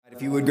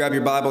If you would grab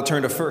your Bible,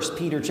 turn to 1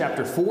 Peter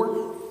chapter 4.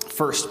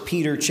 1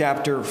 Peter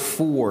chapter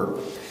 4.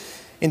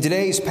 In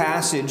today's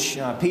passage,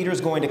 Peter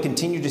is going to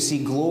continue to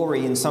see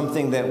glory in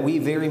something that we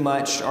very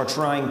much are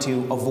trying to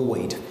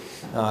avoid,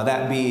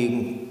 that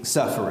being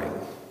suffering.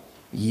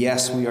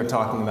 Yes, we are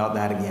talking about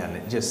that again.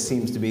 It just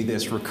seems to be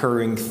this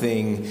recurring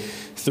thing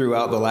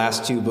throughout the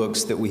last two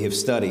books that we have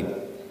studied.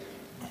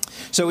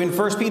 So in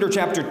 1 Peter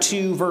chapter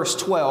 2, verse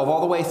 12,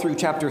 all the way through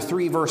chapter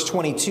 3, verse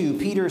 22,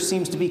 Peter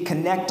seems to be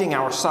connecting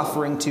our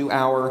suffering to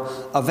our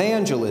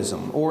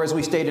evangelism. Or as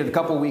we stated a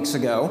couple weeks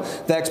ago,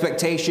 the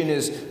expectation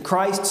is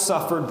Christ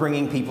suffered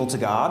bringing people to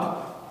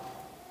God.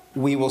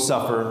 We will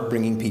suffer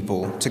bringing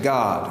people to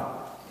God.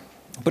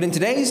 But in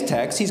today's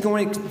text, he's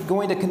going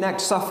to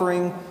connect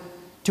suffering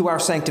to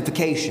our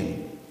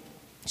sanctification.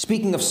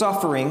 Speaking of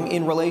suffering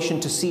in relation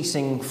to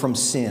ceasing from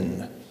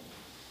sin.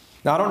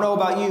 Now, I don't know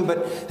about you,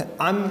 but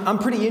I'm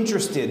pretty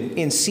interested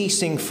in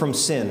ceasing from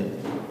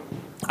sin.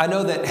 I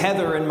know that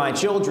Heather and my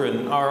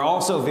children are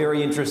also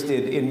very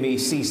interested in me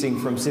ceasing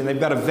from sin. They've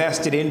got a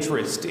vested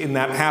interest in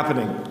that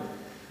happening.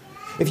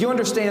 If you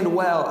understand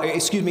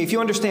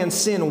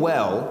sin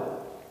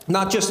well,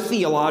 not just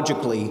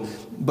theologically,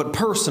 but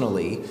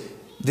personally,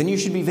 then you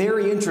should be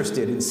very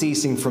interested in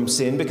ceasing from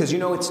sin because you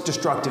know its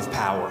destructive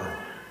power.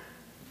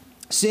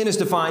 Sin is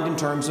defined in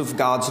terms of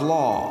God's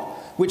law,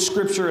 which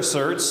Scripture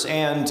asserts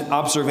and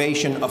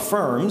observation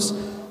affirms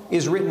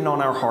is written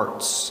on our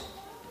hearts.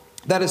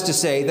 That is to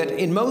say that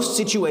in most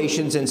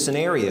situations and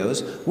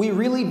scenarios, we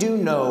really do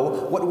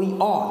know what we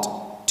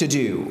ought to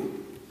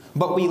do,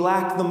 but we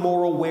lack the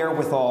moral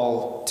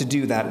wherewithal to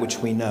do that which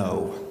we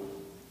know.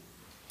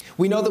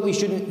 We know that we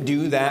shouldn't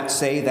do that,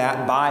 say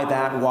that, buy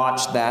that,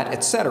 watch that,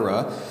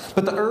 etc.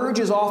 But the urge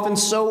is often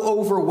so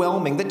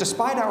overwhelming that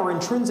despite our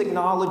intrinsic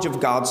knowledge of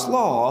God's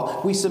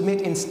law, we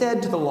submit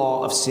instead to the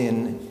law of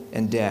sin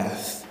and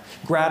death,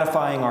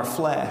 gratifying our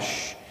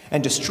flesh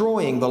and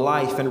destroying the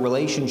life and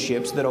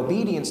relationships that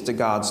obedience to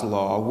God's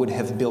law would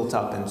have built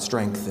up and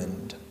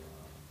strengthened.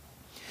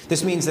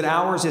 This means that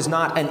ours is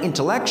not an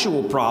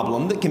intellectual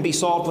problem that can be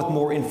solved with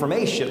more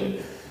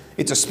information.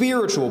 It's a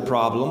spiritual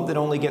problem that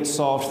only gets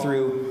solved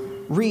through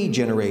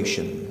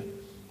regeneration.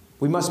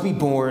 We must be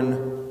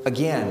born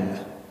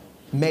again,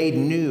 made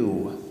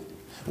new.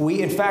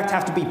 We, in fact,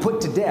 have to be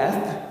put to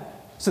death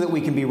so that we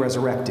can be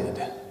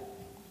resurrected.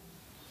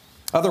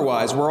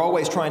 Otherwise, we're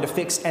always trying to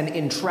fix an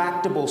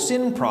intractable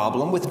sin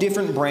problem with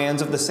different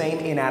brands of the same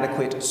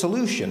inadequate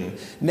solution,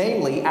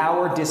 namely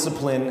our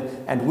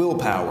discipline and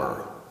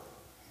willpower.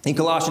 In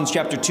Colossians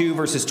chapter 2,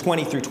 verses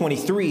 20 through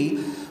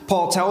 23,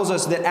 Paul tells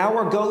us that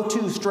our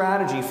go-to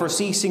strategy for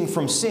ceasing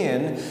from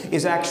sin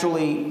is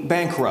actually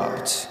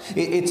bankrupt.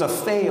 It's a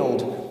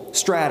failed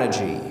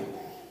strategy.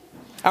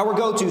 Our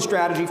go-to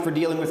strategy for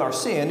dealing with our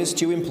sin is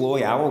to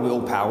employ our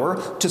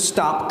willpower to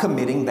stop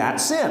committing that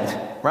sin,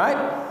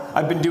 right?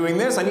 I've been doing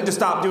this, I need to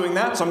stop doing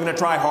that, so I'm going to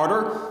try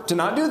harder to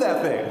not do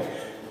that thing.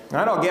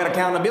 Right? I'll get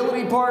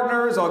accountability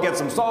partners, I'll get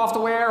some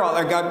software,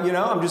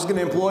 I'm just going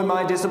to employ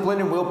my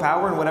discipline and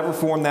willpower in whatever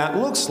form that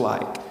looks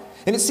like.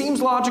 And it seems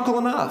logical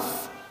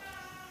enough.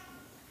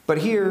 But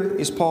here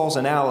is Paul's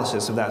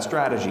analysis of that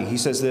strategy. He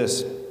says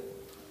this.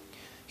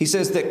 He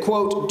says that,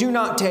 quote, do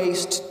not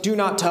taste, do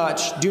not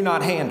touch, do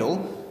not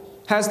handle,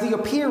 has the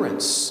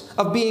appearance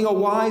of being a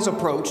wise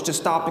approach to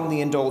stopping the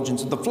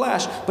indulgence of the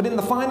flesh, but in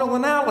the final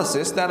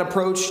analysis, that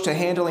approach to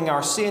handling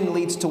our sin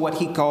leads to what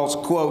he calls,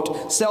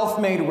 quote,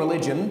 self-made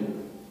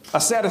religion,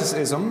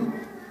 asceticism,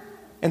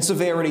 and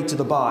severity to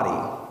the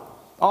body,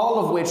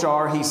 all of which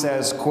are, he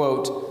says,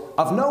 quote,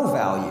 of no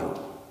value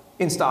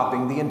in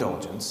stopping the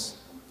indulgence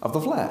of the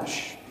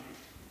flesh.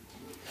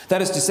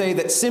 That is to say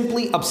that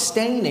simply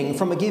abstaining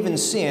from a given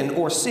sin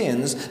or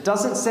sins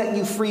doesn't set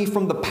you free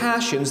from the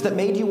passions that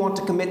made you want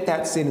to commit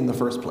that sin in the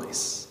first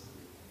place.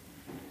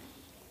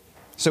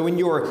 So in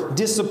your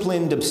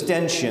disciplined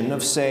abstention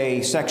of,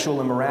 say,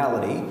 sexual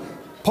immorality,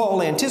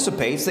 Paul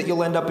anticipates that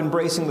you'll end up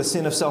embracing the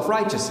sin of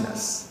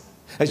self-righteousness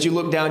as you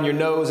look down your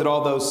nose at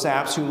all those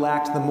saps who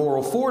lacked the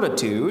moral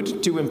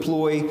fortitude to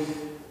employ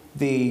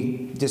the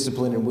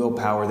discipline and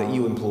willpower that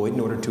you employed in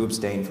order to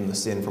abstain from the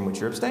sin from which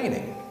you're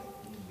abstaining.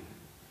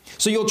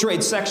 So you'll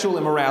trade sexual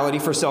immorality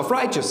for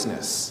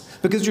self-righteousness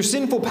because your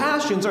sinful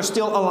passions are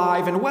still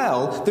alive and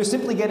well. They're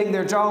simply getting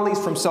their jollies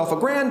from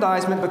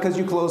self-aggrandizement because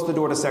you closed the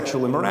door to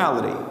sexual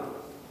immorality.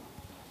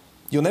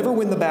 You'll never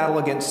win the battle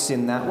against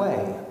sin that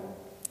way,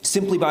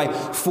 simply by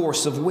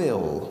force of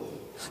will.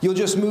 You'll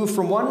just move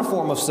from one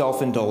form of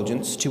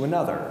self-indulgence to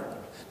another,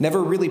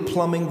 never really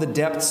plumbing the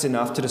depths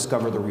enough to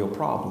discover the real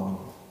problem.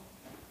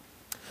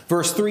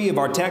 Verse 3 of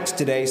our text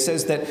today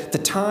says that the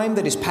time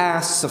that is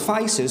past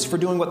suffices for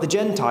doing what the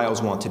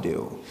Gentiles want to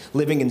do,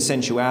 living in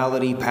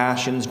sensuality,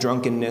 passions,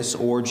 drunkenness,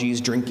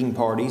 orgies, drinking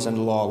parties,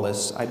 and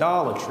lawless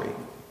idolatry.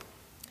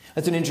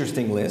 That's an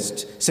interesting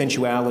list.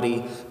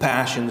 Sensuality,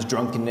 passions,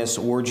 drunkenness,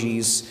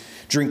 orgies,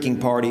 drinking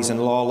parties,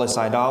 and lawless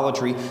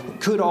idolatry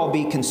could all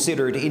be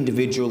considered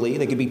individually.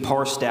 They could be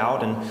parsed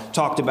out and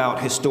talked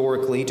about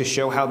historically to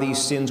show how these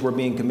sins were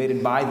being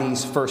committed by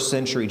these first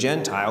century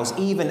Gentiles,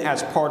 even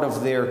as part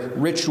of their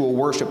ritual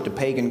worship to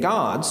pagan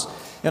gods.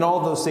 And all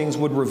those things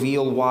would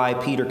reveal why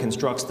Peter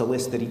constructs the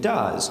list that he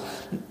does.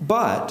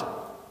 But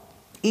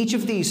each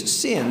of these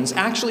sins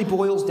actually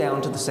boils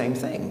down to the same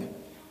thing.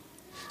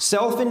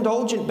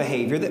 Self-indulgent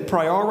behavior that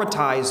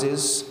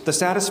prioritizes the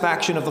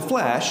satisfaction of the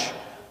flesh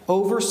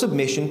over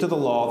submission to the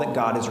law that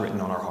God has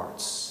written on our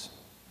hearts.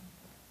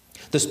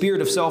 The spirit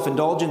of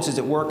self-indulgence is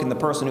at work in the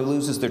person who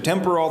loses their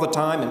temper all the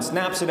time and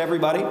snaps at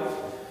everybody.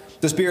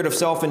 The spirit of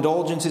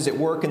self-indulgence is at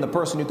work in the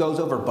person who goes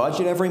over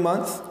budget every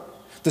month.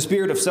 The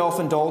spirit of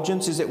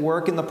self-indulgence is at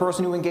work in the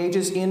person who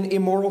engages in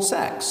immoral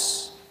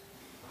sex.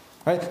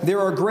 Right? There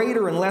are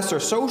greater and lesser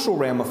social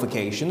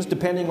ramifications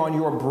depending on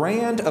your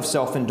brand of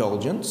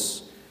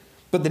self-indulgence,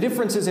 but the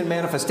differences in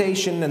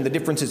manifestation and the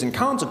differences in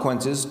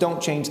consequences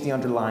don't change the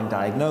underlying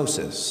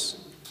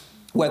diagnosis.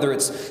 Whether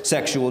it's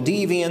sexual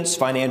deviance,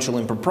 financial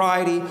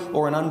impropriety,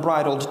 or an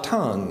unbridled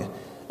tongue,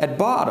 at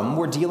bottom,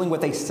 we're dealing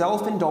with a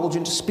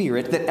self-indulgent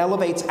spirit that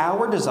elevates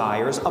our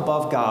desires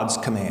above God's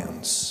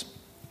commands.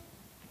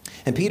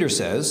 And Peter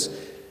says,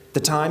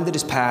 the time that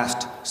is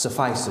past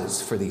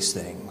suffices for these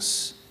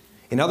things.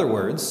 In other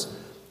words,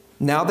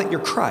 now that you're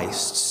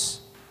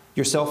Christ's,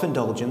 your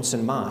self-indulgence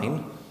and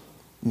mine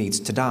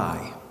needs to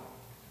die.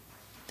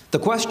 The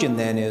question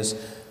then is,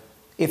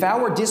 if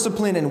our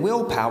discipline and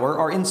willpower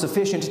are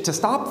insufficient to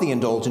stop the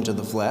indulgence of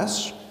the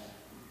flesh,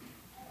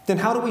 then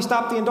how do we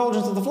stop the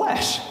indulgence of the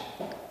flesh?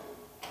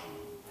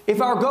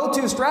 If our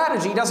go-to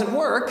strategy doesn't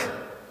work,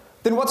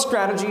 then what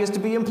strategy is to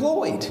be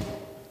employed?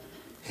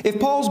 If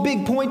Paul's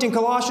big point in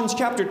Colossians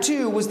chapter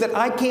 2 was that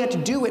I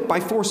can't do it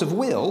by force of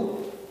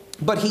will,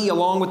 but he,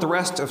 along with the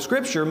rest of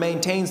Scripture,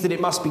 maintains that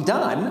it must be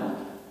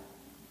done,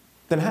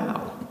 then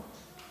how?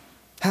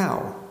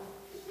 How?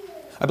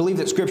 I believe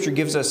that Scripture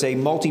gives us a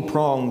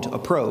multi-pronged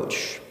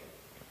approach.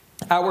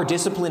 Our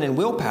discipline and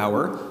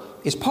willpower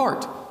is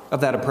part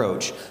of that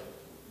approach,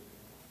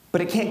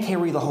 but it can't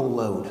carry the whole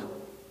load.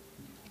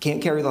 It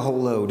can't carry the whole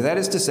load. That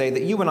is to say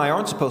that you and I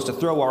aren't supposed to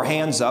throw our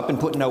hands up and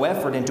put no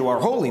effort into our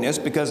holiness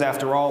because,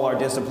 after all, our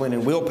discipline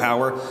and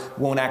willpower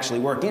won't actually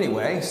work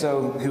anyway,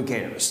 so who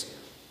cares?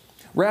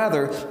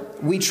 Rather,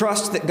 we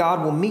trust that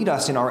God will meet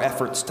us in our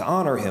efforts to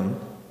honor Him,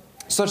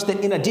 such that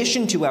in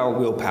addition to our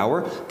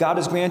willpower, God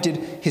has granted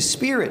His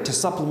Spirit to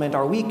supplement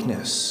our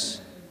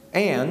weakness.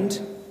 And,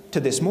 to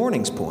this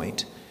morning's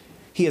point,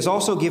 He has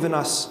also given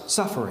us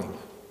suffering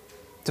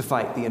to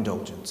fight the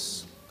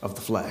indulgence of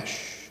the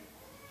flesh.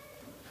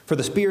 For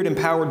the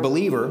Spirit-empowered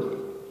believer,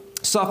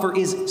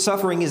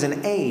 suffering is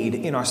an aid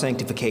in our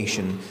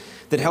sanctification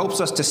that helps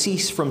us to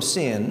cease from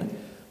sin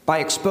by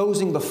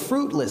exposing the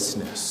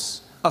fruitlessness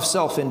of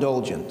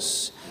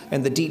self-indulgence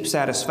and the deep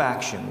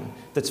satisfaction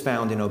that's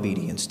found in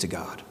obedience to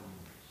God.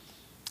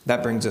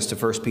 That brings us to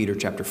 1 Peter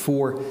chapter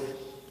 4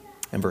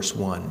 and verse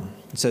 1.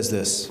 It says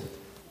this,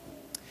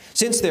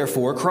 "Since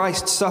therefore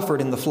Christ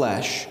suffered in the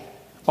flesh,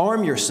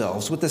 arm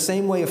yourselves with the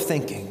same way of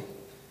thinking.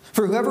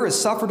 For whoever has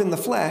suffered in the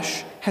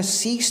flesh has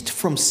ceased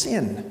from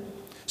sin,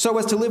 so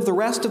as to live the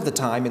rest of the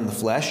time in the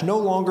flesh, no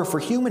longer for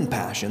human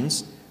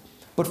passions,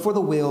 but for the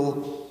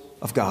will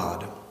of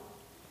God."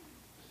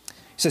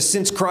 It says,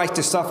 since Christ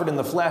has suffered in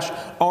the flesh,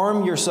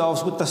 arm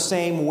yourselves with the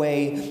same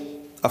way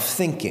of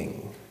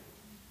thinking.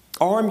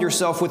 Arm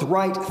yourself with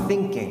right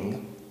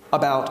thinking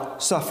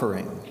about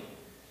suffering.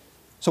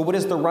 So what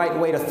is the right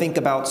way to think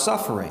about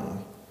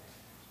suffering?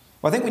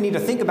 Well, I think we need to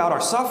think about our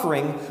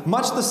suffering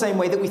much the same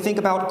way that we think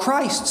about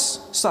Christ's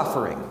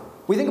suffering.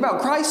 We think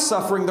about Christ's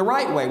suffering the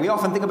right way. We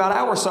often think about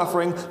our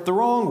suffering the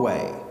wrong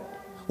way.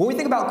 When we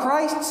think about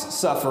Christ's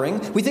suffering,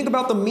 we think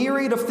about the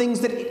myriad of things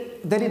that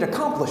it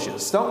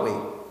accomplishes, don't we?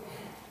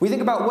 We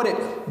think about what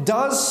it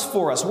does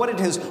for us, what it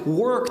has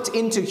worked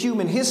into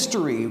human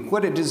history,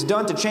 what it has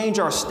done to change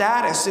our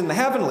status in the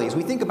heavenlies.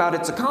 We think about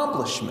its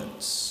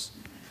accomplishments.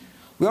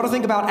 We ought to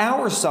think about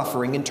our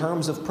suffering in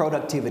terms of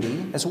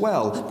productivity as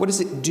well. What does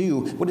it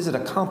do? What is it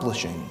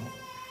accomplishing?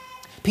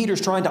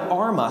 Peter's trying to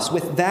arm us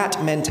with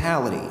that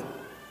mentality.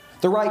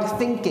 The right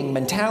thinking,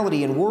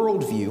 mentality, and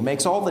worldview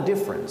makes all the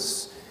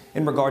difference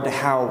in regard to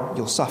how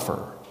you'll suffer.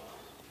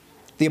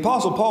 The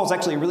Apostle Paul is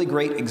actually a really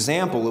great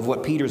example of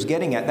what Peter's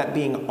getting at, that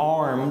being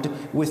armed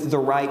with the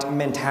right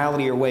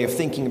mentality or way of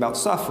thinking about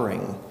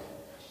suffering.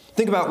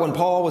 Think about when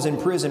Paul was in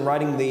prison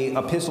writing the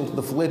epistle to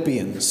the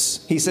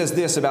Philippians. He says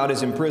this about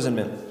his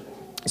imprisonment.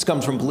 This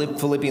comes from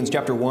Philippians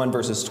chapter 1,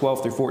 verses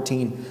 12 through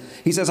 14.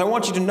 He says, "I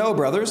want you to know,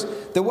 brothers,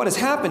 that what has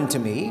happened to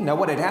me," now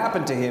what had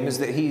happened to him is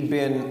that he'd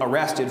been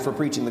arrested for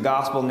preaching the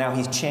gospel. Now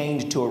he's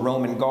chained to a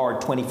Roman guard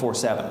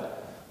 24/7.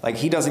 Like,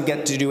 he doesn't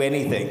get to do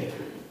anything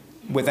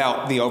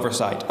without the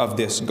oversight of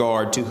this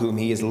guard to whom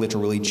he is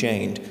literally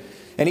chained.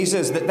 And he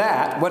says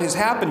that what has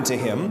happened to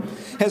him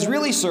has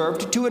really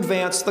served to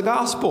advance the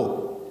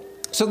gospel,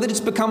 so that it's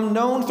become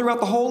known throughout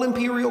the whole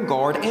imperial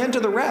guard and to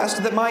the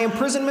rest that my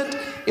imprisonment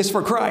is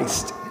for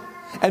Christ.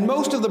 And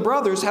most of the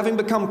brothers, having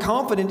become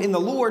confident in the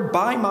Lord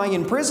by my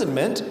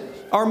imprisonment,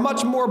 are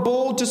much more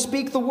bold to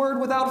speak the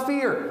word without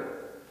fear.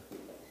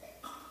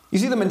 You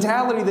see the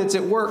mentality that's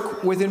at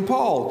work within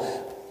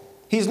Paul.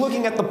 He's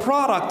looking at the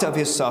product of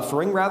his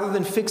suffering rather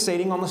than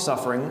fixating on the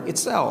suffering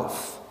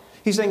itself.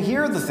 He's saying,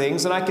 here are the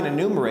things that I can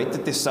enumerate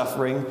that this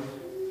suffering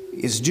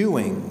is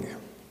doing.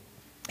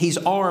 He's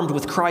armed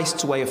with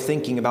Christ's way of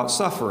thinking about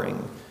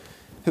suffering,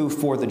 who,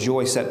 for the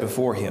joy set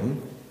before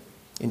him,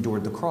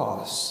 endured the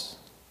cross.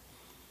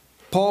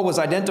 Paul was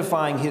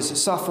identifying his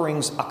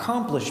suffering's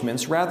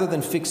accomplishments rather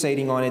than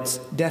fixating on its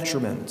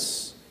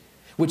detriments,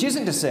 which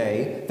isn't to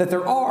say that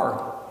there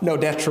are no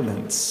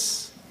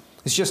detriments.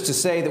 It's just to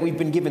say that we've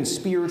been given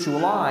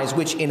spiritual eyes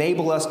which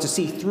enable us to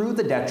see through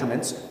the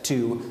detriments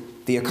to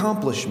the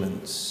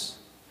accomplishments.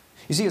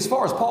 You see, as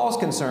far as Paul's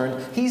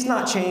concerned, he's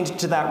not changed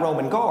to that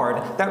Roman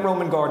guard. That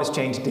Roman guard has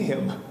changed to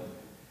him.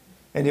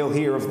 And he'll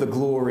hear of the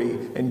glory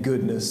and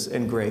goodness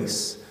and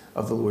grace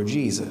of the Lord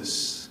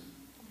Jesus.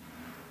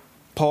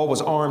 Paul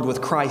was armed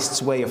with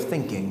Christ's way of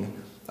thinking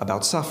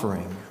about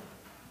suffering.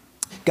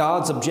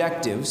 God's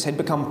objectives had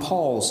become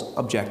Paul's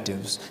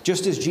objectives,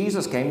 just as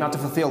Jesus came not to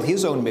fulfill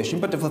his own mission,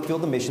 but to fulfill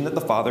the mission that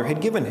the Father had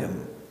given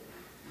him.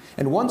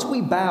 And once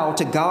we bow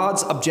to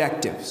God's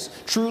objectives,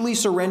 truly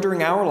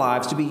surrendering our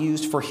lives to be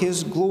used for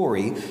his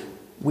glory,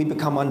 we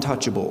become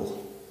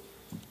untouchable,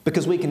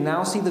 because we can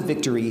now see the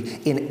victory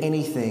in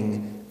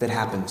anything that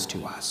happens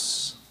to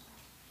us.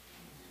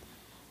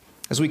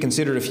 As we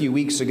considered a few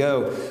weeks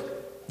ago,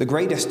 the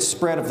greatest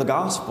spread of the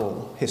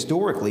gospel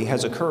historically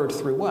has occurred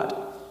through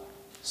what?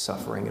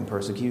 Suffering and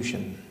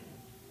persecution.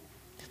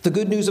 The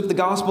good news of the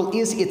gospel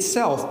is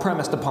itself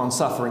premised upon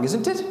suffering,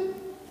 isn't it?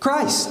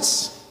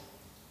 Christ's.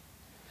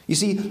 You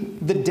see,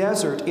 the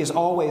desert is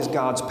always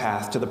God's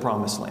path to the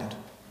promised land.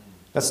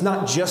 That's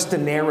not just a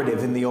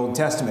narrative in the Old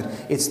Testament.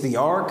 It's the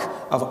arc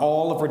of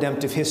all of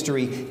redemptive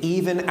history,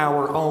 even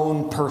our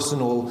own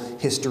personal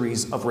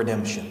histories of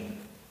redemption.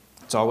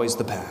 It's always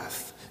the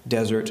path,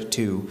 desert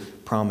to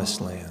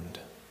promised land.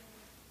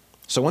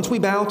 So once we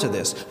bow to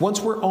this, once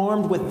we're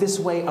armed with this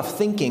way of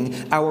thinking,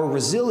 our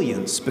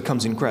resilience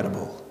becomes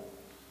incredible.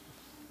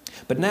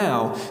 But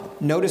now,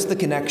 notice the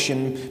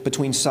connection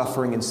between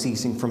suffering and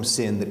ceasing from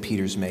sin that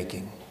Peter's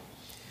making.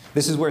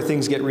 This is where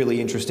things get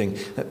really interesting.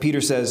 Peter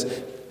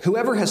says,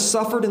 whoever has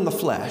suffered in the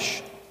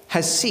flesh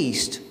has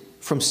ceased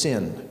from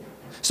sin,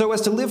 so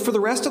as to live for the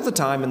rest of the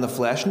time in the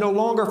flesh, no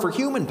longer for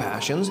human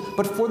passions,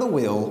 but for the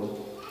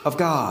will of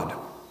God.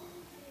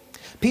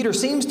 Peter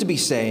seems to be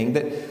saying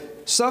that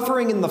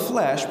suffering in the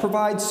flesh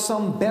provides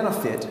some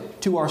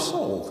benefit to our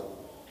soul.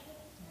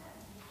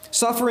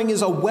 Suffering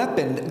is a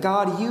weapon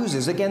God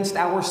uses against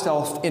our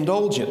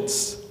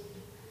self-indulgence.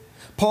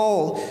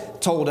 Paul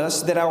told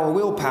us that our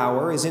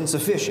willpower is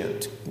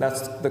insufficient.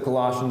 That's the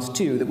Colossians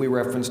 2 that we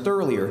referenced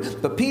earlier.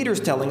 But Peter's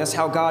telling us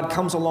how God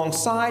comes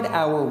alongside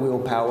our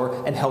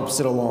willpower and helps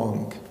it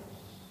along.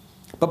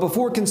 But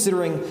before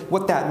considering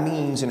what that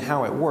means and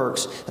how it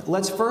works,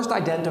 let's first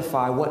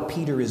identify what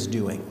Peter is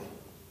doing.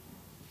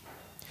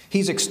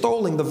 He's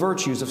extolling the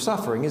virtues of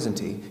suffering, isn't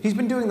he? He's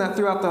been doing that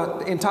throughout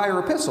the entire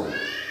epistle.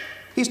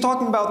 He's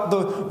talking about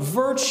the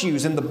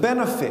virtues and the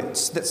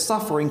benefits that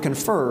suffering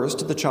confers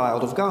to the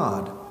child of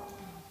God.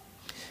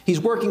 He's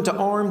working to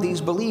arm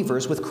these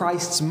believers with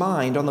Christ's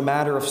mind on the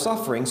matter of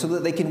suffering so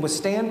that they can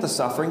withstand the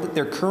suffering that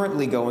they're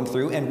currently going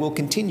through and will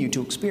continue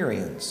to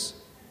experience.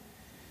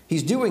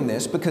 He's doing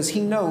this because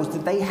he knows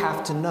that they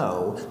have to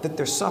know that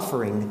their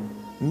suffering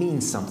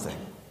means something.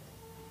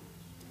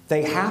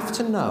 They have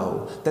to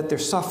know that their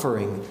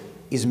suffering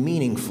is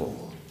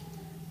meaningful.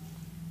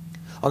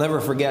 I'll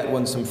never forget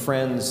when some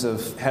friends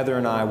of Heather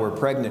and I were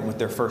pregnant with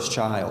their first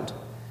child.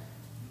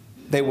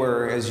 They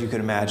were, as you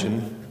can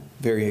imagine,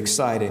 very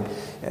excited.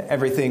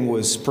 Everything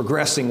was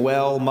progressing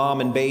well.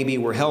 Mom and baby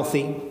were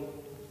healthy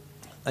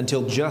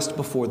until just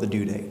before the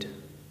due date.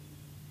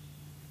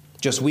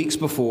 Just weeks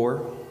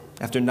before,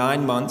 after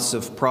 9 months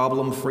of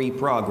problem-free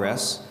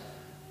progress,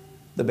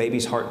 the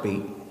baby's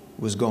heartbeat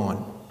was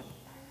gone.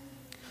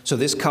 So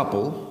this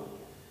couple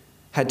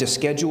had to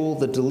schedule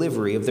the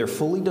delivery of their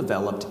fully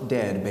developed,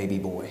 dead baby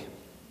boy.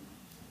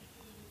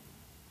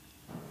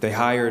 They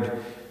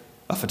hired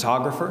a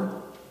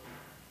photographer.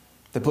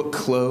 They put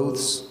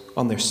clothes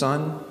on their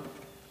son.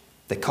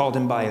 They called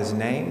him by his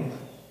name.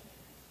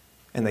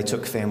 And they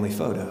took family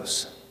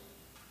photos.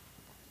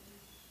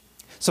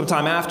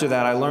 Sometime after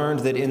that, I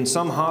learned that in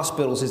some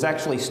hospitals it's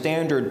actually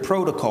standard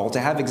protocol to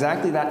have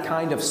exactly that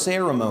kind of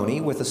ceremony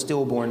with a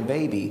stillborn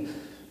baby,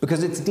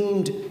 because it's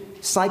deemed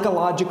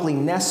psychologically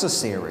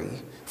necessary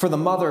for the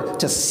mother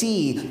to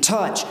see,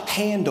 touch,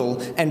 handle,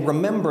 and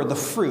remember the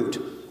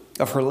fruit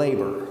of her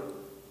labor.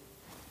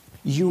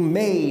 You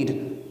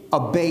made a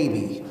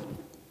baby.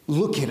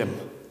 Look at him.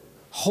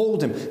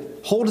 Hold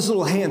his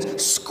little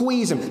hands,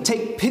 squeeze him,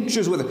 take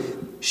pictures with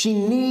him. She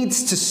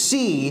needs to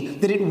see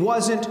that it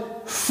wasn't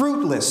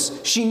fruitless.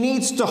 She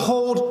needs to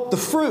hold the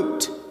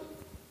fruit.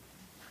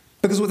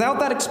 Because without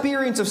that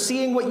experience of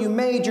seeing what you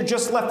made, you're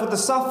just left with the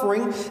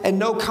suffering and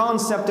no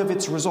concept of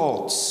its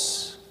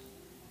results.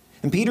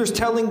 And Peter's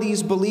telling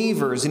these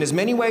believers in as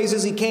many ways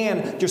as he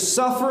can, your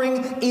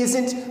suffering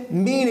isn't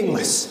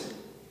meaningless.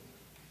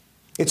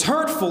 It's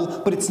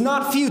hurtful, but it's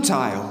not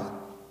futile.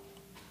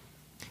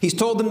 He's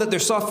told them that their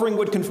suffering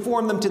would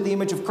conform them to the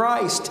image of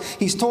Christ.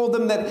 He's told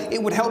them that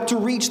it would help to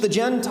reach the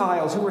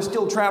Gentiles who are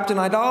still trapped in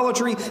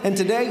idolatry. And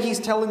today he's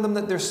telling them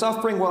that their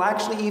suffering will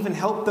actually even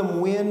help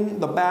them win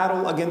the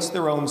battle against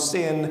their own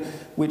sin,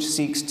 which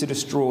seeks to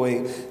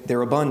destroy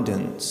their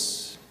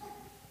abundance.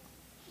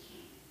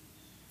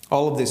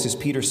 All of this is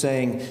Peter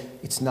saying,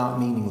 it's not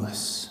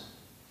meaningless.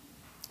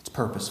 It's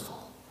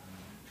purposeful.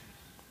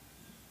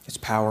 It's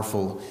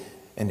powerful,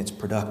 and it's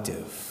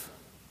productive.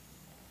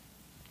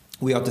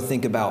 We ought to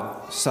think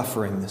about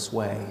suffering this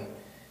way.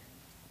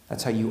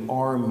 That's how you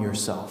arm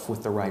yourself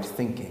with the right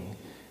thinking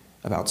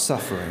about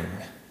suffering.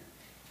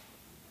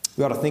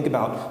 We ought to think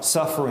about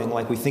suffering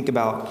like we think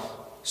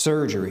about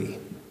surgery,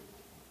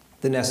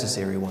 the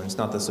necessary ones,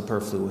 not the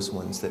superfluous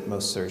ones that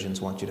most surgeons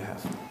want you to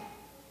have.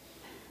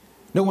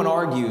 No one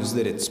argues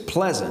that it's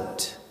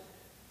pleasant,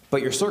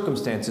 but your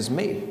circumstances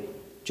may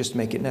just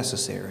make it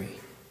necessary.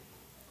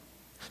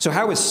 So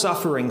how is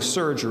suffering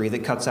surgery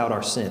that cuts out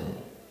our sin?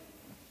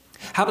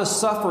 How does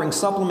suffering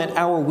supplement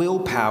our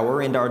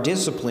willpower and our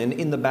discipline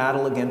in the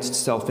battle against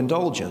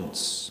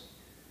self-indulgence?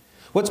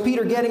 What's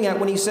Peter getting at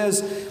when he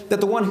says that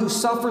the one who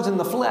suffers in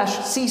the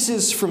flesh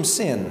ceases from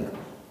sin?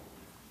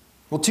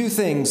 Well, two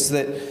things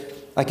that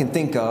I can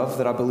think of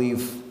that I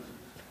believe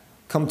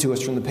come to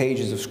us from the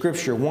pages of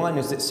Scripture. One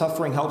is that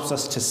suffering helps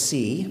us to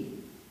see,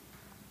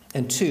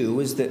 and two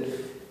is that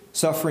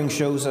suffering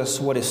shows us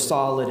what is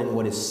solid and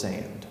what is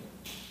sand.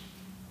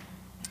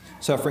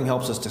 Suffering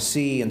helps us to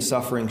see, and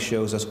suffering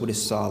shows us what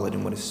is solid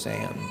and what is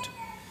sand.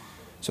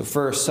 So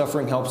first,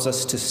 suffering helps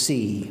us to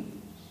see.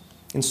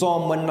 In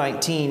Psalm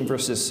 119,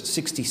 verses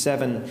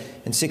 67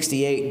 and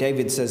 68,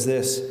 David says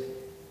this,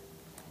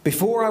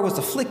 "Before I was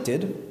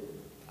afflicted,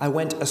 I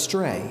went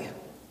astray,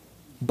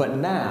 but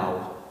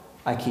now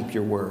I keep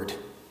your word.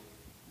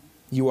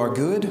 You are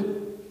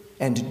good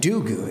and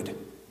do good.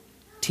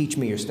 Teach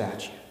me your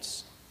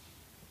statutes."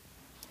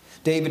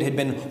 David had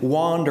been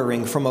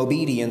wandering from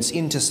obedience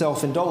into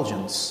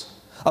self-indulgence,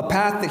 a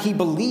path that he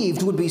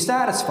believed would be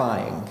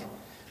satisfying,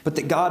 but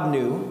that God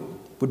knew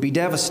would be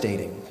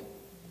devastating.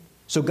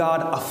 So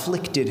God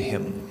afflicted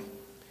him,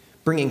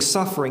 bringing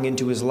suffering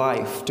into his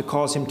life to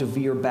cause him to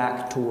veer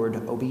back toward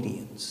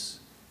obedience.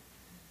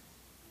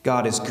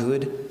 God is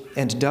good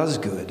and does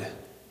good.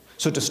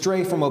 So to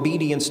stray from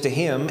obedience to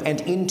him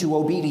and into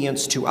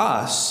obedience to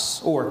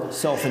us, or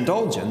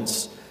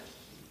self-indulgence,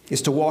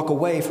 is to walk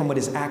away from what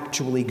is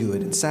actually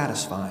good and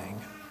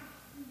satisfying.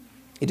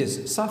 It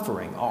is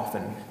suffering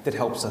often that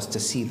helps us to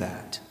see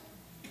that.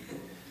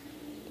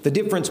 The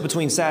difference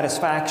between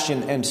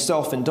satisfaction and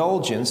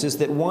self-indulgence is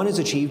that one is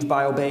achieved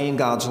by obeying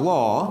God's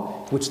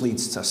law, which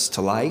leads us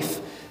to life,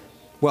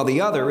 while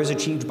the other is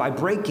achieved by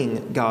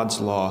breaking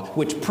God's law,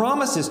 which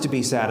promises to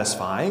be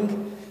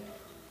satisfying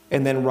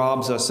and then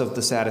robs us of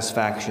the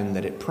satisfaction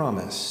that it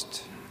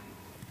promised.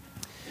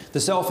 The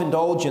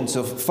self-indulgence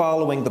of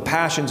following the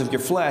passions of your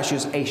flesh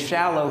is a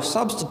shallow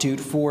substitute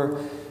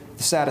for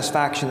the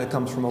satisfaction that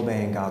comes from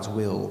obeying God's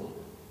will.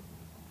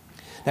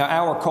 Now,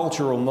 our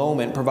cultural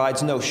moment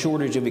provides no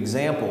shortage of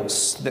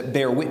examples that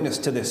bear witness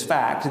to this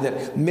fact,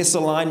 that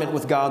misalignment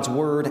with God's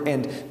word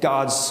and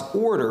God's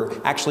order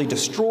actually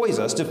destroys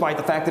us, despite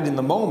the fact that in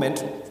the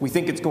moment we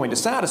think it's going to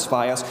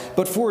satisfy us.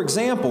 But for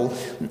example,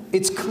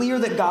 it's clear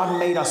that God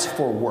made us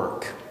for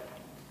work.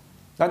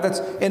 That's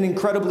an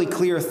incredibly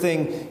clear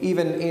thing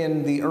even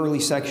in the early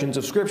sections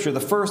of Scripture.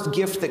 The first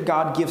gift that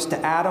God gives to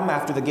Adam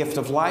after the gift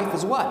of life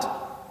is what?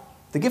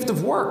 The gift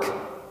of work.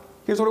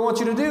 Here's what I want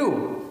you to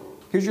do.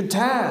 Here's your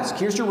task.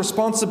 Here's your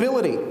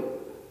responsibility.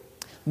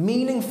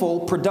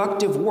 Meaningful,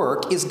 productive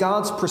work is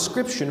God's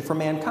prescription for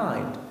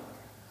mankind.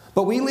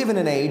 But we live in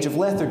an age of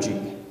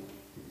lethargy,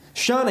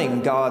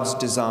 shunning God's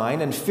design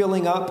and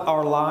filling up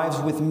our lives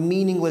with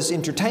meaningless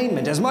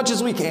entertainment as much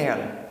as we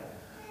can,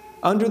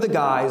 under the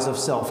guise of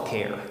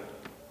self-care.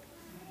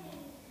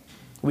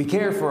 We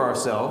care for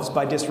ourselves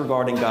by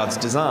disregarding God's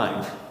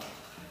design.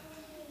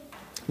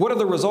 What are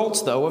the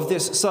results, though, of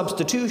this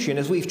substitution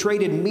as we've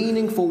traded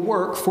meaningful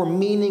work for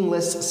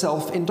meaningless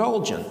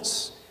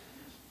self-indulgence?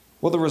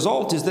 Well, the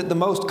result is that the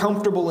most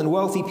comfortable and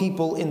wealthy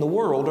people in the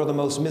world are the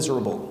most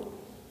miserable.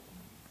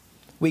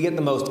 We get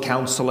the most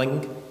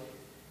counseling.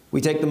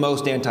 We take the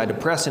most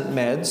antidepressant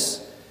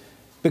meds.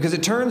 Because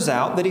it turns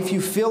out that if you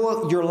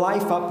fill your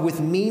life up with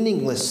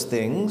meaningless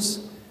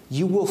things,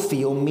 you will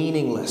feel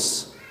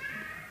meaningless.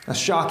 A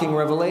shocking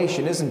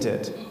revelation, isn't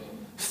it?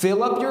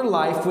 Fill up your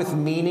life with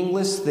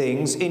meaningless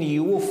things and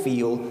you will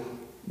feel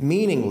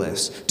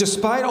meaningless,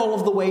 despite all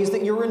of the ways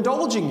that you're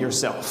indulging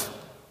yourself.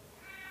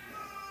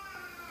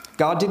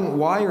 God didn't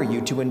wire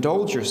you to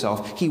indulge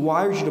yourself. He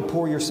wires you to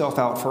pour yourself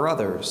out for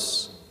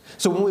others.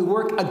 So when we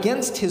work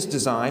against His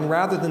design,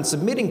 rather than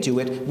submitting to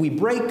it, we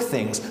break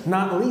things,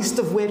 not least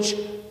of which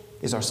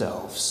is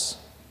ourselves.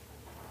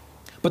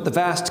 But the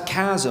vast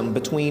chasm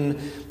between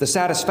the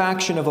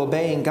satisfaction of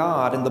obeying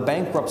God and the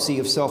bankruptcy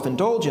of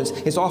self-indulgence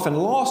is often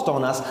lost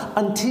on us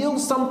until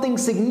something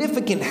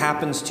significant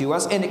happens to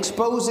us and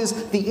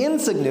exposes the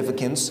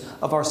insignificance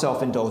of our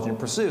self-indulgent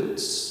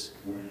pursuits.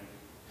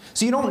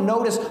 So you don't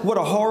notice what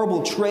a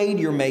horrible trade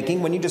you're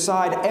making when you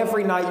decide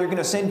every night you're going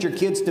to send your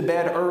kids to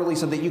bed early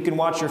so that you can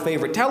watch your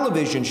favorite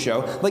television show.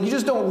 Like, you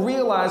just don't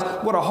realize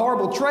what a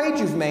horrible trade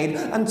you've made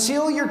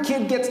until your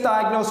kid gets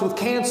diagnosed with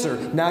cancer.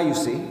 Now you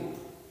see.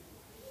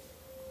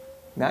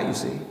 Now you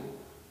see.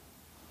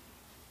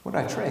 What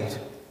did I trade?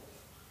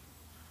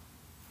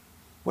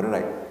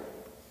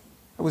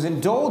 I was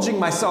indulging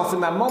myself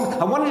in that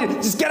moment. I wanted to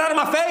just get out of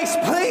my face,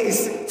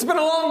 please. It's been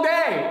a long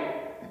day.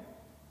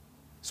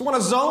 I just want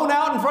to zone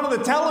out in front of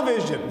the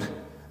television.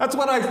 That's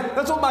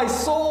what my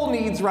soul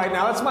needs right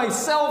now. That's my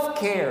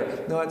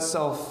self-care. No, it's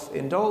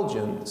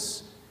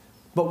self-indulgence.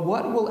 But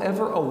what will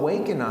ever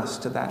awaken us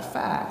to that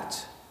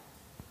fact?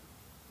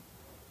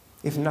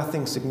 If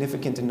nothing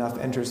significant enough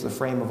enters the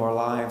frame of our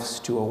lives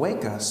to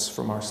awake us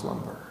from our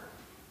slumber,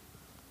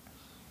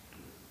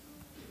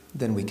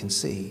 then we can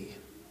see.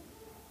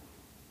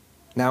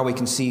 Now we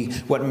can see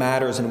what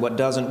matters and what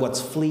doesn't,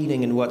 what's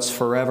fleeting and what's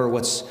forever,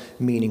 what's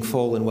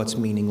meaningful and what's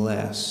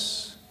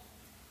meaningless.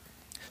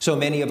 So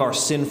many of our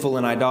sinful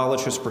and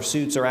idolatrous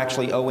pursuits are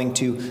actually owing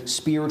to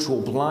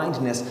spiritual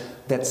blindness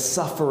that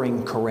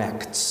suffering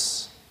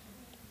corrects.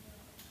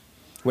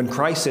 When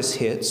crisis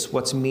hits,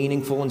 what's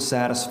meaningful and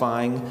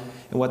satisfying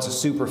and what's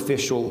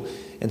superficial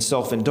and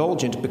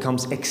self-indulgent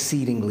becomes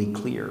exceedingly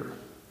clear,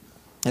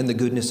 and the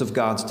goodness of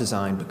God's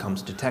design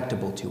becomes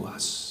detectable to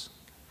us.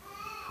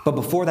 But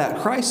before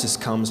that crisis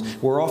comes,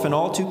 we're often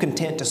all too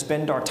content to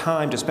spend our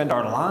time, to spend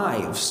our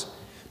lives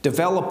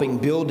developing,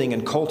 building,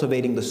 and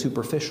cultivating the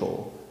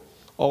superficial,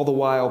 all the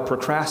while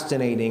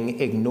procrastinating,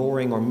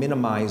 ignoring, or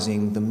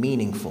minimizing the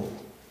meaningful,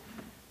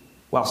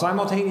 while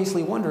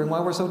simultaneously wondering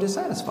why we're so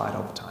dissatisfied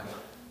all the time.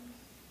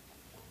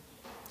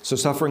 So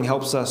suffering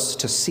helps us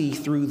to see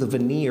through the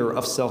veneer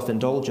of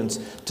self-indulgence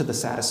to the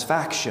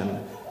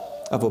satisfaction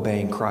of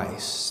obeying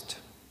Christ.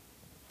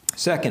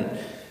 Second,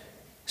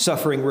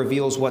 suffering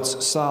reveals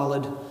what's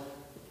solid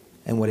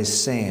and what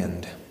is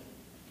sand.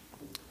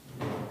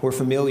 We're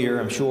familiar,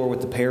 I'm sure,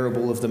 with the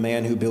parable of the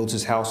man who builds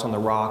his house on the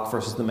rock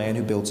versus the man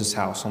who builds his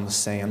house on the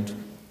sand.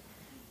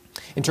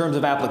 In terms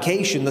of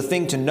application, the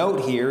thing to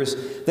note here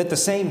is that the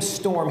same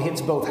storm hits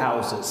both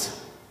houses.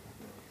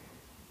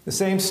 The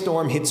same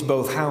storm hits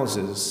both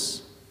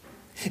houses.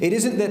 It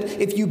isn't that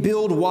if you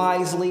build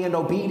wisely and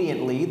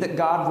obediently that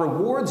God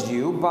rewards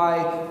you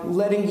by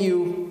letting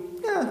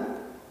you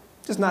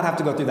just not have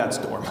to go through that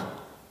storm.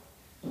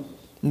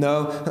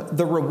 No,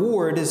 the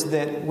reward is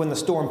that when the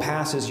storm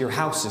passes, your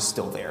house is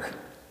still there.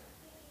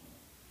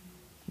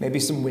 Maybe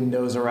some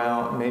windows are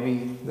out,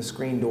 maybe the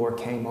screen door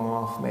came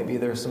off, maybe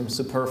there's some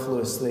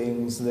superfluous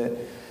things that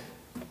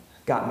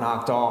got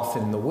knocked off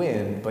in the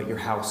wind, but your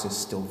house is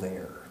still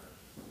there.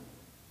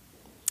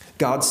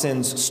 God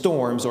sends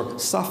storms or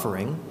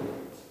suffering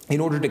in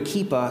order to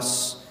keep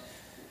us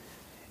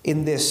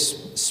in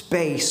this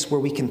space where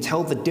we can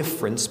tell the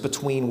difference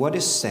between what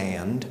is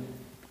sand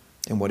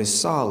and what is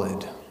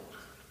solid.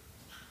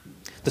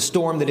 The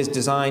storm that is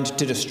designed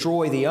to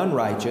destroy the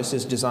unrighteous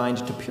is designed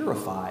to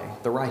purify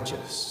the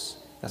righteous.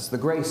 That's the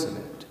grace of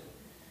it.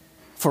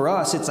 For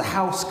us, it's a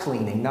house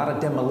cleaning, not a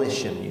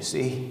demolition, you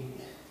see.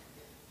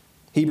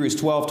 Hebrews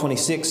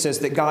 12:26 says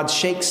that God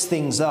shakes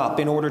things up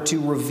in order to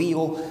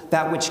reveal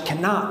that which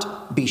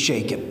cannot be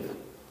shaken.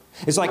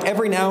 It's like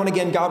every now and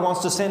again God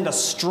wants to send a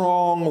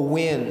strong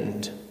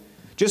wind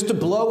just to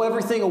blow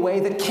everything away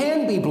that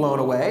can be blown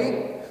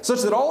away,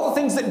 such that all the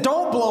things that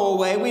don't blow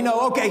away, we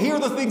know, okay, here are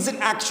the things that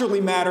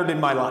actually mattered in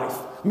my life.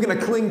 I'm going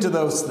to cling to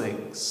those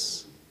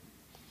things.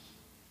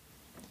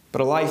 But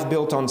a life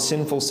built on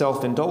sinful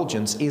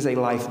self-indulgence is a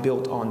life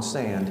built on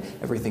sand.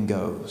 Everything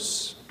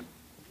goes.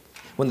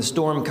 When the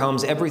storm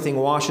comes, everything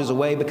washes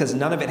away because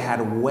none of it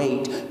had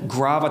weight,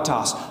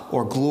 gravitas,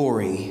 or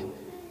glory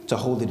to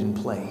hold it in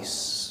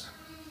place.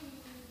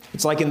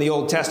 It's like in the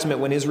Old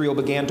Testament when Israel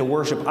began to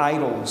worship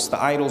idols,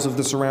 the idols of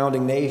the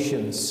surrounding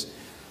nations.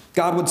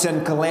 God would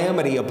send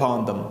calamity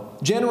upon them,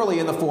 generally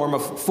in the form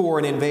of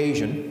foreign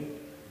invasion.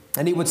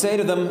 And he would say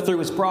to them through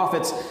his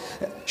prophets,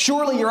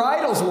 "Surely your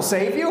idols will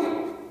save you.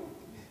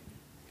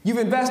 You've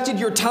invested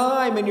your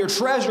time and your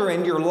treasure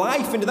and your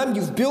life into them.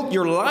 You've built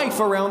your life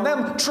around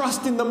them.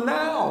 Trust in them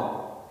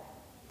now.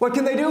 What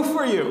can they do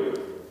for you?"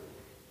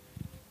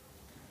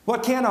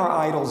 What can our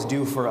idols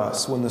do for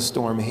us when the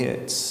storm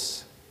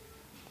hits?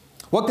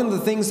 What can the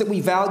things that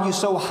we value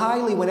so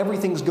highly when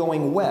everything's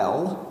going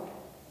well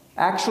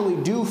actually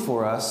do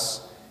for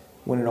us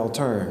when it all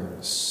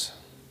turns?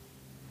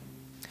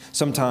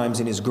 Sometimes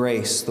in his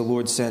grace, the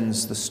Lord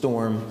sends the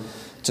storm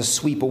to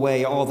sweep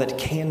away all that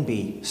can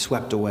be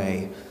swept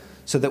away,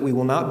 so that we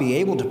will not be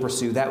able to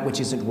pursue that which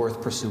isn't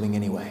worth pursuing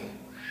anyway.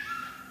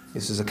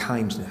 This is a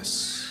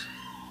kindness.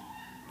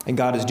 And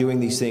God is doing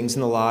these things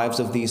in the lives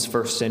of these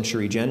first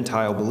century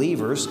Gentile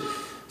believers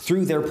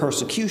through their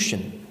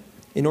persecution,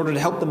 in order to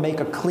help them make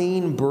a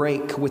clean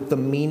break with the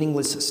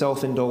meaningless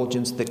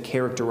self-indulgence that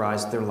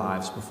characterized their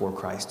lives before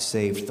Christ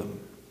saved them.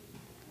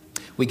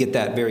 We get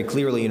that very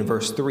clearly in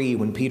verse 3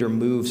 when Peter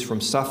moves from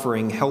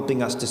suffering,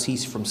 helping us to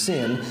cease from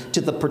sin,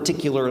 to the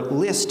particular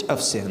list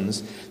of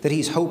sins that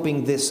he's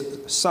hoping this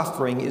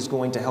suffering is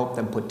going to help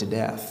them put to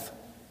death.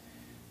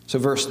 So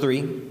verse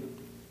 3,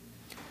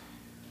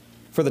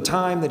 "For the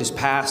time that is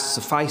past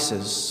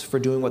suffices for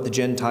doing what the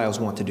Gentiles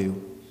want to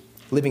do,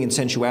 living in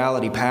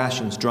sensuality,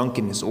 passions,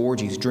 drunkenness,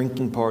 orgies,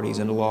 drinking parties,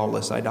 and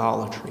lawless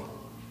idolatry."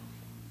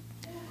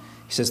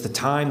 He says the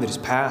time that is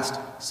past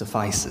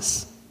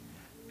suffices.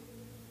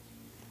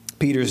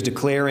 Peter's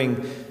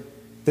declaring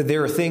that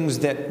there are things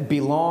that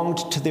belonged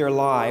to their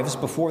lives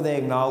before they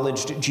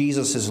acknowledged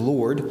Jesus as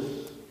Lord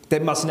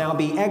that must now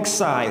be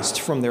excised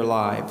from their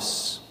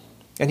lives.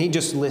 And he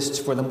just lists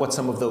for them what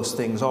some of those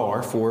things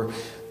are for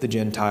the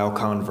Gentile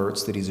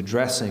converts that he's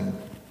addressing.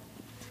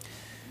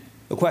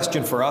 The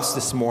question for us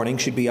this morning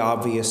should be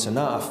obvious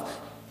enough.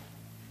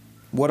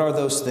 What are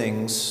those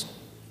things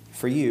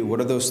for you? What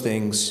are those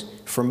things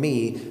for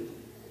me?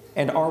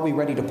 And are we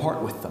ready to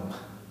part with them?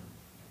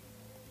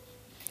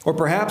 Or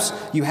perhaps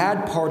you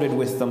had parted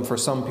with them for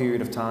some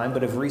period of time,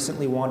 but have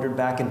recently wandered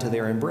back into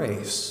their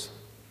embrace.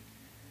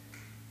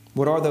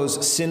 What are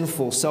those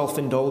sinful,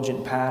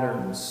 self-indulgent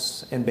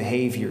patterns and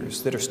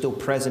behaviors that are still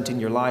present in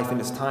your life?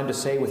 And it's time to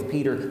say with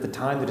Peter, the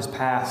time that is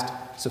past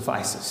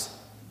suffices.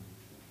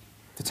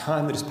 The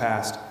time that is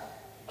past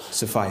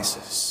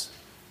suffices.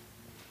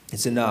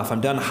 It's enough. I'm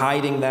done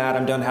hiding that.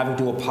 I'm done having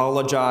to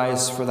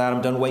apologize for that.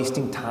 I'm done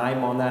wasting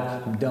time on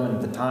that. I'm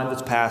done. The time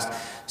that's past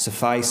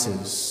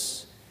suffices.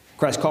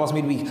 Christ calls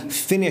me to be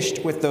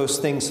finished with those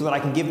things so that I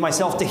can give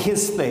myself to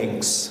his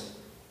things.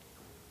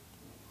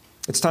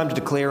 It's time to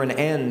declare an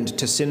end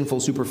to sinful,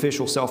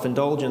 superficial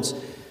self-indulgence,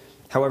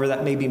 however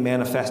that may be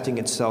manifesting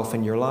itself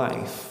in your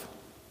life.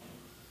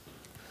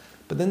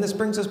 But then this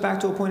brings us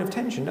back to a point of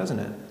tension, doesn't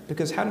it?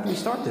 Because how did we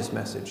start this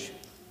message?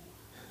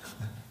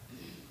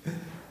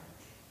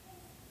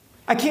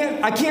 I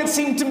can't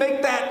seem to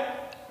make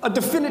that a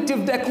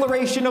definitive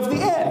declaration of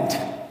the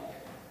end.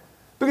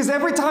 Because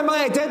every time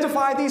I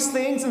identify these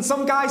things and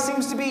some guy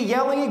seems to be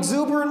yelling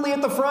exuberantly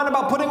at the front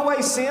about putting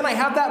away sin, I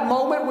have that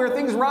moment where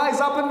things rise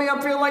up in me.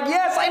 I'm feeling like,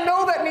 yes, I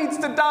know that needs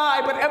to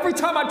die, but every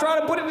time I try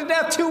to put it to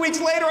death, 2 weeks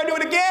later, I do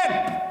it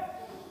again.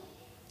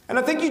 And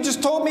I think you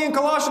just told me in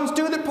Colossians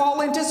 2 that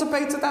Paul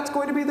anticipates that that's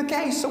going to be the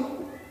case. So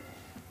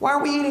why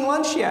aren't we eating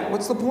lunch yet?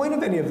 What's the point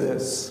of any of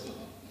this?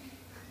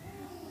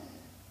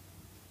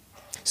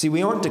 See,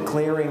 we aren't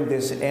declaring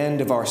this end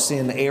of our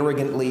sin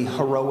arrogantly,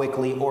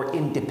 heroically, or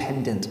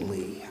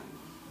independently.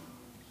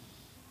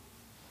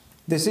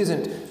 This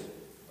isn't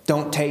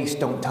don't taste,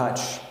 don't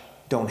touch,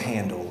 don't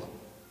handle.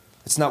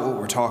 It's not what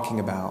we're talking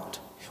about.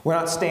 We're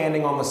not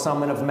standing on the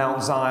summit of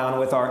Mount Zion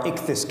with our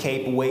ichthys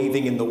cape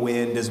waving in the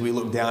wind as we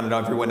look down at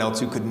everyone else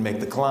who couldn't make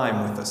the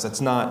climb with us.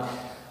 That's not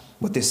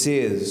what this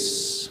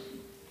is.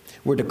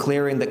 We're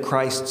declaring that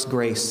Christ's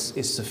grace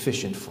is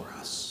sufficient for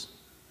us.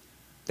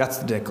 That's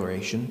the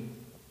declaration.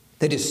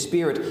 That his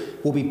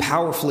Spirit will be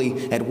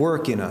powerfully at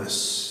work in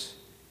us.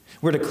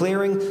 We're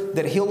declaring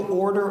that he'll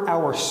order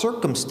our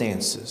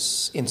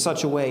circumstances in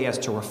such a way as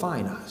to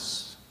refine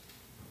us.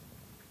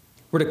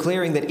 We're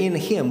declaring that in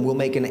him we'll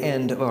make an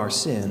end of our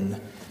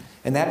sin.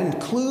 And that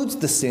includes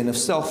the sin of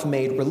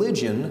self-made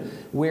religion,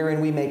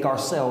 wherein we make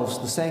ourselves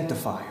the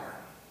sanctifier.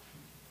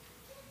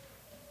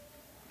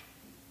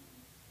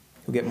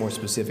 We'll get more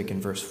specific in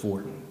verse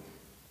 4.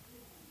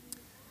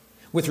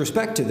 With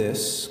respect to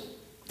this,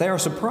 they are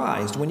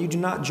surprised when you do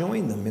not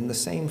join them in the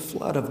same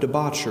flood of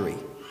debauchery,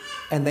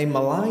 and they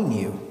malign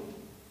you.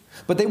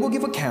 But they will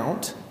give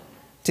account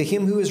to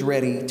him who is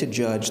ready to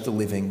judge the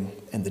living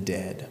and the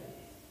dead.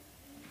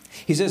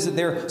 He says that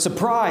they're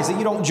surprised that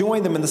you don't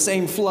join them in the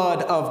same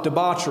flood of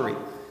debauchery.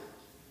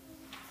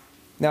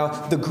 Now,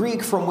 the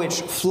Greek from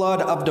which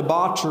flood of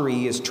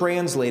debauchery is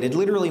translated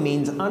literally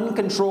means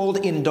uncontrolled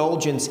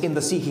indulgence in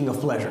the seeking of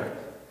pleasure.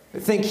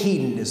 Think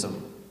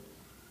hedonism.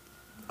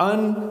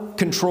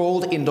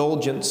 Uncontrolled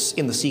indulgence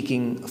in the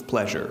seeking of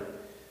pleasure.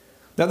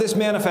 Now, this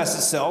manifests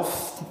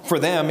itself for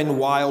them in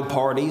wild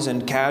parties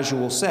and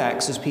casual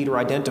sex, as Peter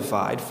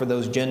identified for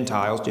those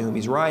Gentiles to whom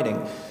he's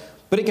writing.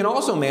 But it can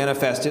also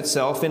manifest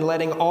itself in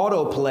letting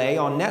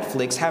autoplay on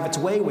Netflix have its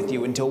way with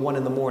you until 1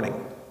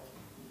 a.m.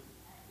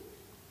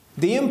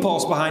 The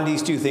impulse behind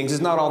these two things is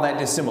not all that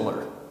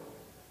dissimilar.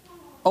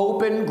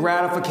 Open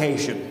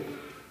gratification.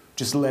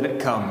 Just let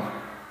it come.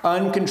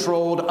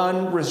 Uncontrolled,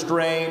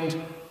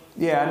 unrestrained.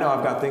 Yeah, I know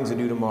I've got things to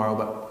do tomorrow,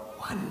 but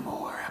one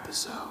more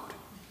episode.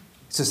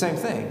 It's the same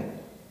thing.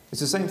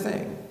 It's the same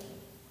thing.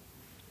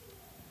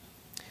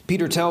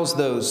 Peter tells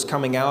those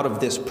coming out of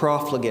this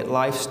profligate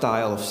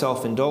lifestyle of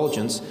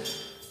self-indulgence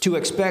to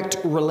expect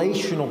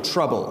relational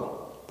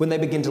trouble when they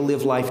begin to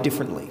live life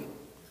differently.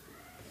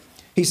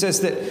 He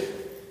says that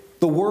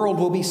the world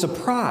will be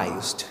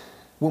surprised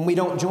when we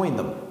don't join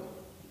them.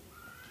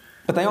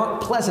 But they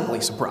aren't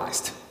pleasantly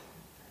surprised.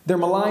 They're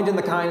maligned in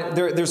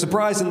the they're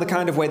surprised in the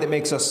kind of way that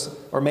makes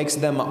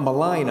them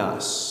malign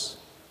us.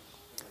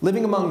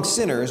 living among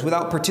sinners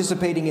without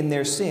participating in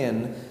their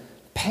sin,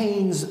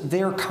 pains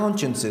their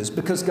consciences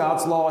because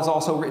God's law is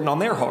also written on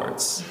their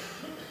hearts.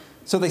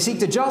 So they seek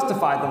to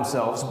justify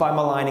themselves by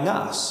maligning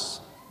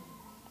us.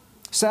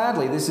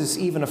 Sadly, this is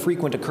even a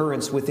frequent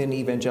occurrence within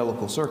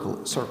evangelical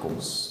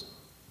circles.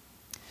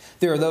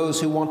 There are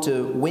those who want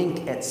to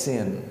wink at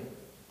sin,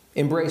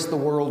 embrace the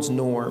world's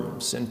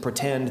norms, and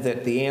pretend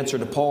that the answer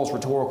to Paul's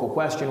rhetorical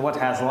question, what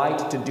has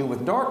light to do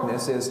with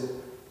darkness, is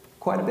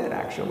quite a bit,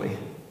 actually.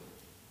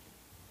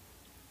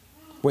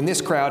 When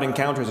this crowd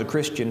encounters a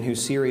Christian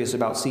who's serious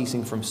about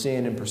ceasing from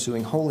sin and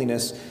pursuing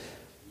holiness,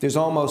 there's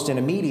almost an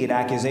immediate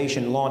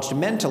accusation launched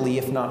mentally,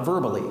 if not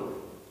verbally.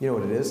 You know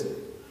what it is?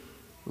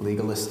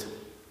 Legalist.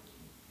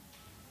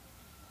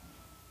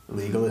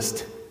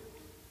 Legalist.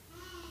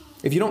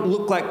 If you don't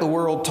look like the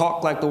world,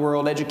 talk like the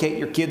world, educate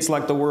your kids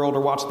like the world,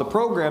 or watch the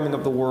programming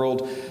of the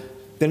world,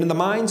 then in the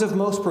minds of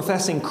most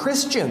professing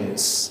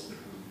Christians,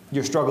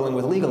 you're struggling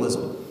with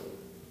legalism.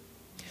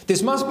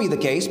 This must be the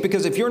case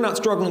because if you're not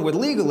struggling with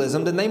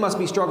legalism, then they must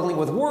be struggling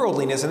with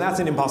worldliness, and that's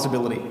an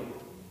impossibility.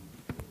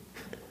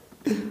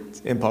 It's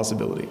an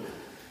impossibility.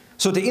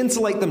 So to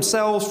insulate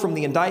themselves from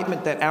the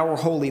indictment that our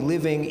holy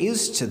living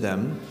is to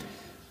them,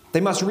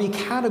 they must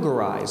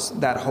recategorize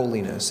that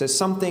holiness as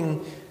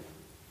something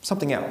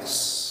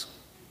else.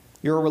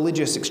 You're a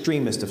religious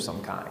extremist of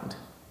some kind,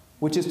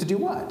 which is to do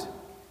what?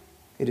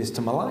 It is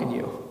to malign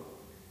you,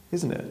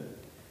 isn't it?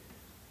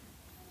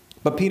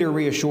 But Peter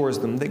reassures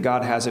them that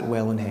God has it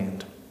well in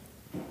hand,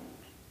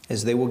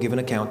 as they will give an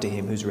account to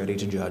him who's ready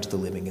to judge the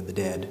living and the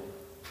dead.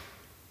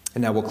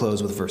 And now we'll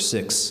close with verse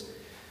 6.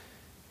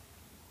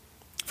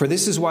 For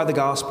this is why the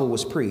gospel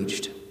was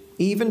preached,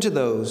 even to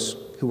those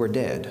who are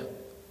dead,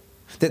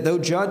 that though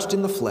judged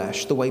in the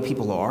flesh the way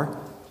people are,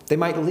 they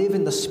might live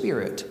in the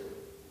Spirit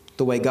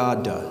the way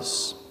God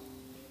does.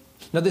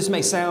 Now this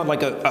may sound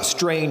like a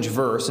strange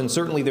verse, and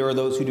certainly there are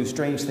those who do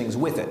strange things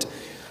with it,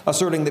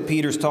 asserting that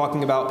Peter's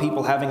talking about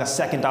people having a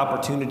second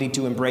opportunity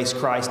to embrace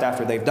Christ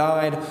after they've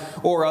died,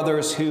 or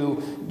others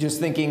who just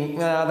thinking,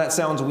 that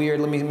sounds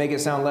weird, let me make it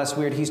sound less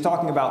weird. He's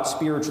talking about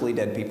spiritually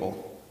dead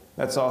people.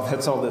 That's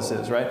all this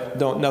is, right?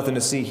 Nothing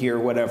to see here,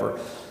 whatever.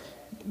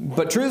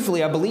 But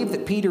truthfully, I believe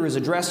that Peter is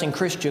addressing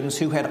Christians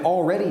who had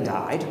already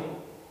died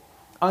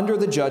under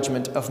the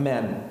judgment of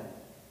men.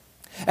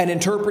 An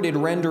interpreted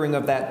rendering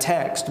of that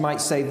text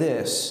might say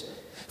this: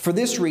 for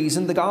this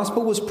reason, the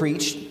gospel was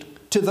preached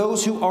to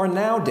those who are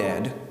now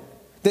dead,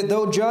 that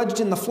though judged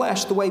in the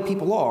flesh the way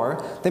people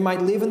are, they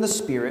might live in the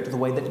Spirit the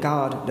way that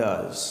God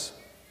does.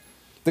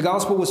 The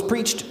gospel was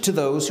preached to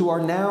those who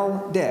are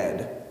now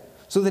dead,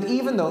 so that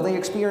even though they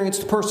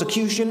experienced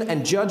persecution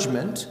and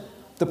judgment,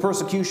 the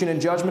persecution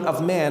and judgment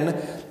of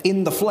men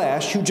in the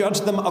flesh, who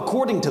judged them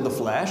according to the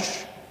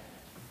flesh,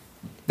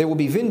 they will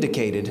be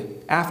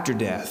vindicated after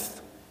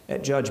death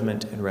at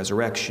judgment and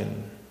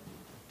resurrection.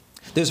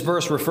 This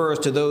verse refers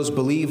to those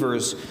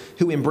believers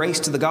who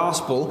embraced the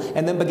gospel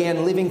and then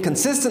began living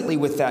consistently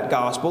with that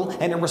gospel,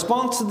 and in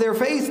response to their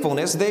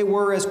faithfulness, they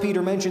were, as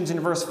Peter mentions in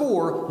verse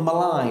 4,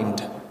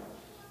 maligned.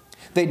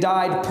 They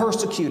died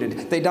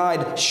persecuted. They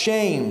died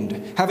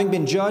shamed, having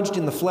been judged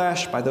in the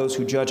flesh by those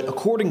who judge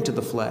according to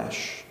the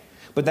flesh.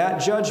 But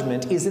that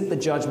judgment isn't the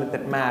judgment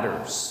that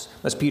matters.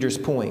 That's Peter's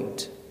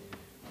point.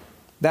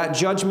 That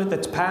judgment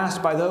that's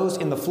passed by those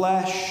in the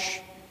flesh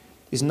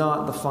is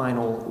not the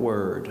final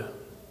word.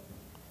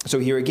 So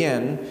here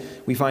again,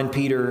 we find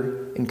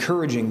Peter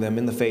encouraging them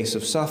in the face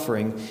of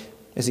suffering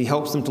as he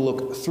helps them to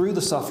look through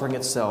the suffering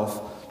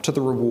itself to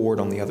the reward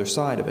on the other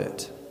side of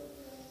it.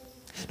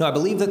 Now, I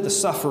believe that the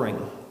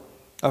suffering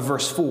of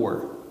verse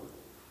 4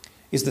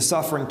 is the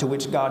suffering to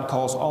which God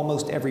calls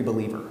almost every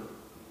believer.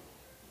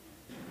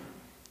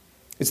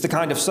 It's the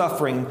kind of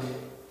suffering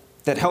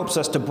that helps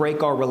us to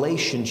break our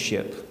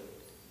relationship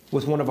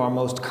with one of our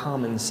most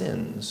common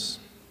sins.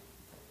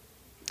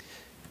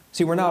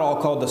 See, we're not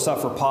all called to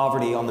suffer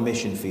poverty on the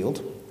mission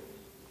field.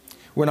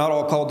 We're not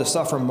all called to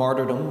suffer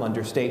martyrdom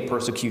under state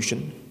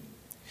persecution.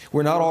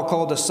 We're not all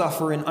called to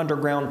suffer in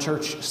underground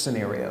church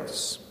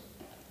scenarios.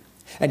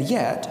 And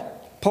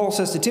yet, Paul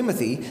says to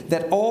Timothy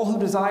that all who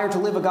desire to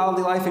live a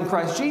godly life in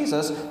Christ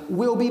Jesus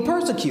will be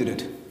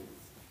persecuted.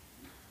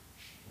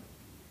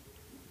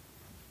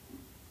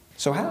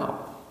 So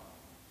how?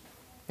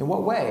 In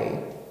what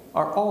way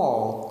are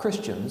all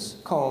Christians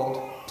called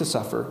to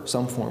suffer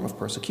some form of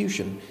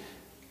persecution?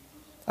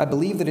 I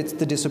believe that it's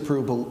the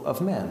disapproval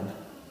of men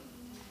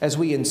as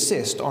we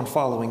insist on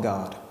following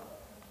God.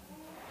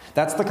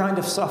 That's the kind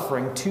of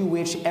suffering to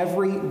which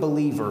every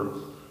believer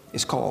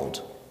is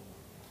called.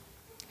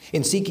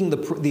 In seeking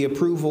the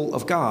approval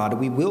of God,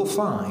 we will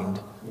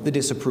find the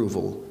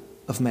disapproval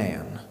of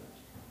man.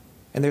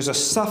 And there's a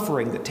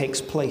suffering that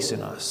takes place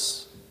in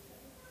us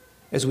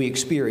as we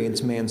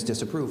experience man's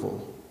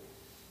disapproval.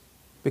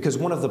 Because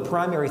one of the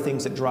primary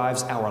things that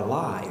drives our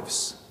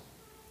lives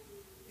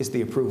is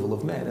the approval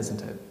of men,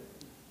 isn't it?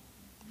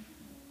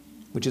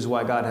 Which is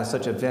why God has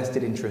such a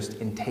vested interest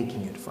in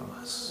taking it from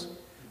us,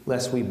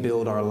 lest we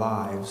build our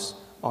lives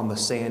on the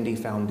sandy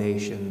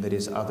foundation that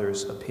is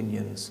others'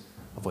 opinions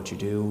of what you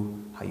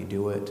do, how you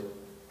do it,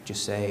 what you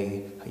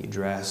say, how you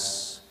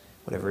dress,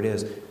 whatever it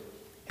is.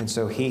 And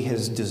so he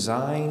has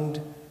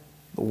designed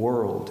the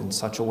world in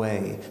such a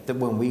way that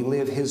when we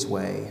live his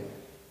way,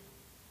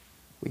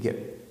 we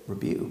get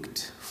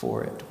rebuked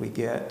for it. We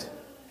get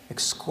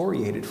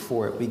excoriated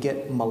for it. We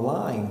get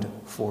maligned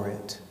for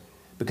it.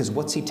 Because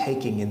what's he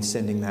taking in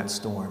sending that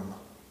storm?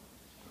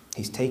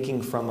 He's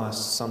taking from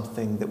us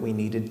something that we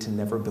needed to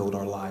never build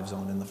our lives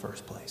on in the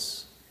first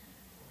place.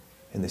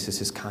 And this is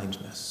his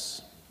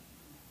kindness.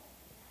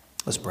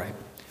 Let's pray.